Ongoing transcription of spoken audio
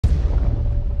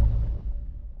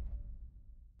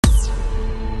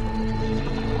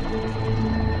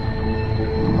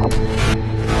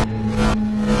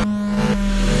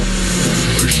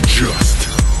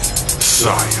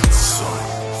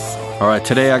Alright,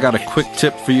 today I got a quick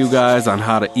tip for you guys on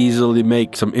how to easily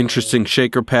make some interesting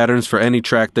shaker patterns for any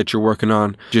track that you're working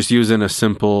on, just using a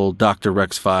simple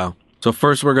JustScience file. So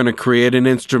first we're going to create an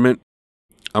instrument.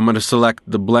 I'm going to select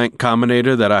the blank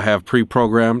combinator that I have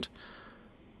pre-programmed.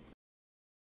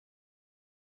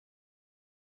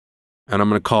 And I'm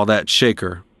going to call that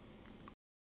shaker.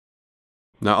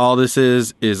 Now all this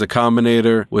is a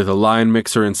combinator with a line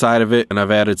mixer inside of it, and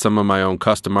I've added some of my own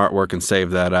custom artwork and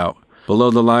saved that out.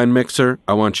 Below the line mixer,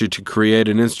 I want you to create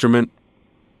an instrument.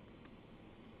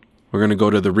 We're going to go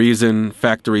to the Reason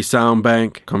factory sound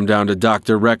bank, come down to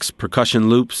JustScience percussion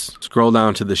loops, scroll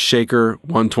down to the shaker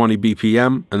 120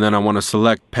 BPM, and then I want to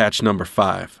select patch number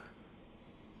 5.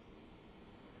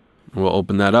 We'll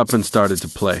open that up and start it to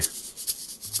play.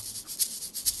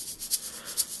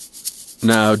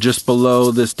 Now just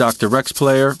below this JustScience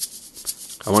player,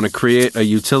 I want to create a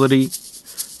utility,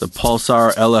 the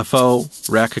Pulsar LFO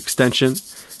rack extension.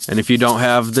 And if you don't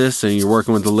have this and you're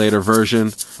working with the later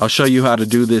version, I'll show you how to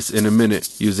do this in a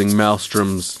minute using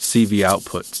Maelstrom's CV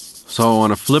outputs. So I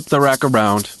want to flip the rack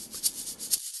around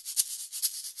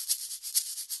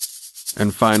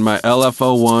and find my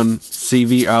LFO1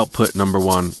 CV output number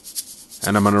 1.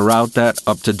 And I'm going to route that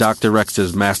up to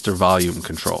JustScience's master volume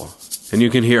control. And you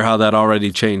can hear how that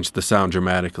already changed the sound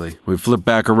dramatically. We flip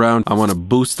back around. I want to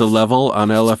boost the level on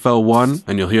LFO1,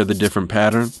 and you'll hear the different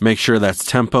pattern. Make sure that's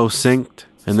tempo synced.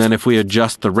 And then if we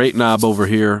adjust the rate knob over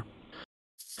here,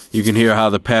 you can hear how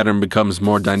the pattern becomes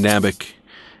more dynamic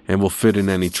and will fit in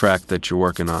any track that you're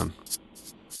working on.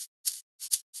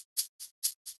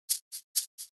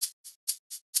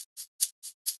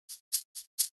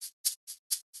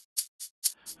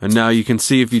 And now you can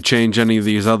see if you change any of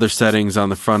these other settings on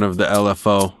the front of the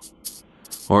LFO,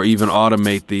 or even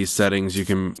automate these settings, you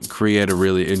can create a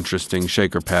really interesting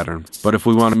shaker pattern. But if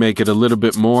we want to make it a little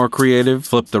bit more creative,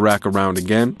 flip the rack around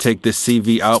again, take this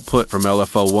CV output from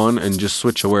LFO1 and just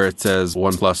switch to where it says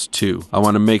 1+2. I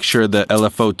want to make sure that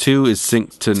LFO2 is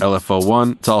synced to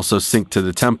LFO1. It's also synced to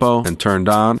the tempo and turned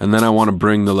on. And then I want to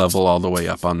bring the level all the way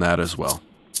up on that as well.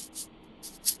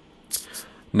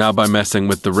 Now by messing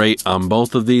with the rate on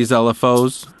both of these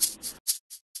LFOs,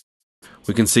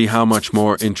 we can see how much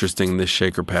more interesting this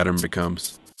shaker pattern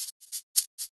becomes.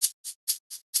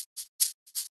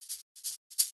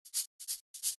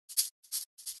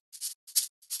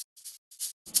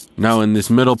 Now in this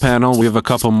middle panel, we have a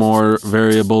couple more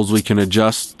variables we can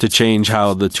adjust to change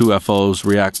how the two FOs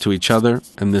react to each other.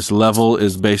 And this level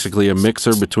is basically a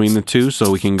mixer between the two, so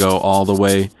we can go all the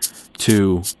way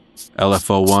to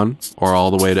LFO1 or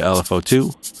all the way to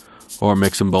LFO2, or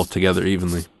mix them both together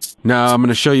evenly. Now I'm going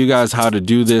to show you guys how to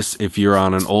do this if you're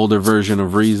on an older version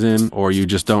of Reason or you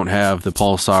just don't have the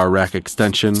Pulsar rack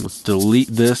extension. Let's delete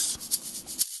this.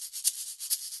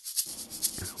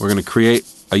 We're going to create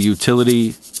a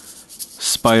utility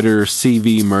Spider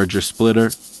CV merger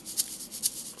splitter.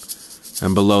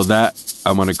 And below that,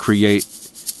 I'm going to create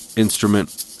instrument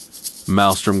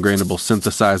Maelstrom grainable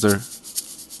synthesizer.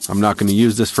 I'm not going to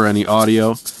use this for any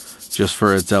audio, just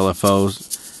for its LFOs.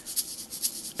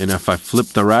 And if I flip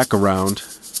the rack around,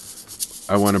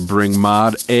 I want to bring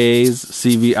Mod A's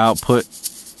CV output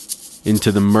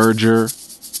into the merger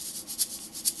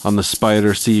on the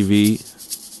Spider CV.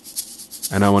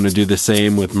 And I want to do the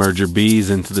same with merger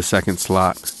B's into the second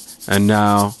slot. And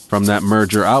now, from that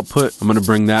merger output, I'm going to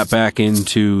bring that back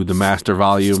into the master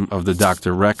volume of the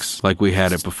JustScience like we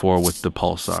had it before with the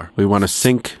Pulsar. We want to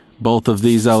sync both of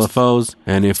these LFOs,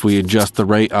 and if we adjust the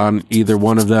rate on either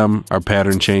one of them, our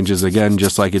pattern changes again,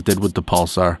 just like it did with the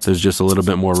Pulsar. There's just a little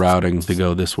bit more routing to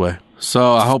go this way.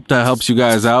 So I hope that helps you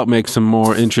guys out, make some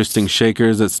more interesting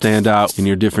shakers that stand out in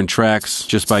your different tracks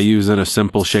just by using a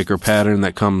simple shaker pattern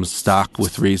that comes stock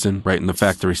with Reason right in the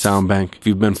factory sound bank. If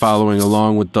you've been following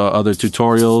along with the other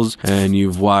tutorials and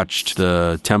you've watched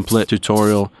the template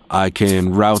tutorial, I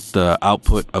can route the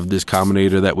output of this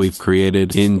combinator that we've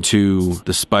created into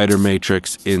the spider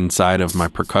matrix inside of my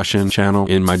percussion channel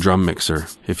in my drum mixer.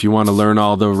 If you want to learn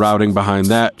all the routing behind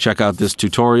that, check out this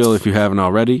tutorial if you haven't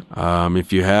already.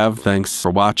 If you have, thanks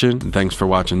for watching, and thanks for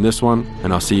watching this one,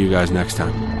 and I'll see you guys next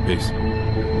time. Peace.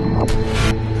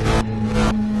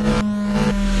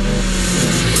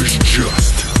 It's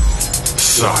just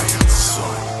science.